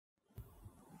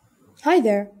Hi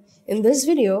there! In this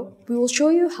video, we will show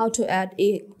you how to add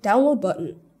a download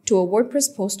button to a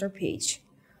WordPress poster page.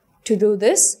 To do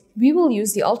this, we will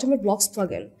use the Ultimate Blocks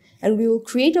plugin and we will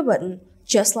create a button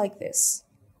just like this.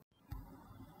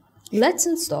 Let's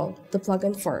install the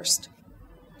plugin first.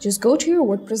 Just go to your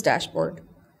WordPress dashboard.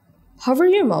 Hover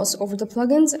your mouse over the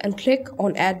plugins and click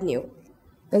on Add New.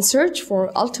 Then search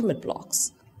for Ultimate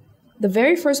Blocks. The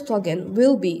very first plugin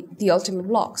will be the Ultimate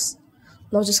Blocks.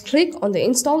 Now just click on the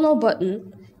Install Now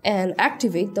button and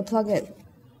activate the plugin.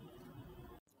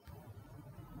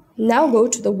 Now go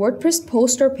to the WordPress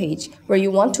poster page where you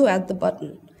want to add the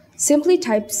button. Simply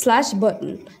type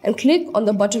 /button and click on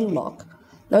the button block.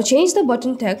 Now change the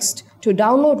button text to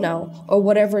Download Now or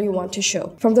whatever you want to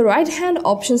show. From the right-hand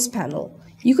options panel,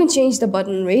 you can change the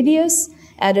button radius,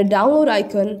 add a download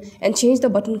icon, and change the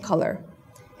button color.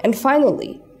 And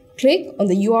finally, click on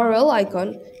the URL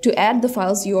icon to add the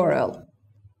file's URL.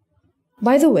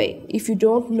 By the way, if you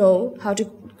don't know how to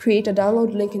create a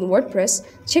download link in WordPress,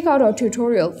 check out our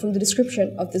tutorial from the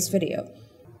description of this video.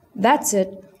 That's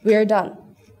it, we are done.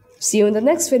 See you in the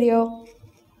next video.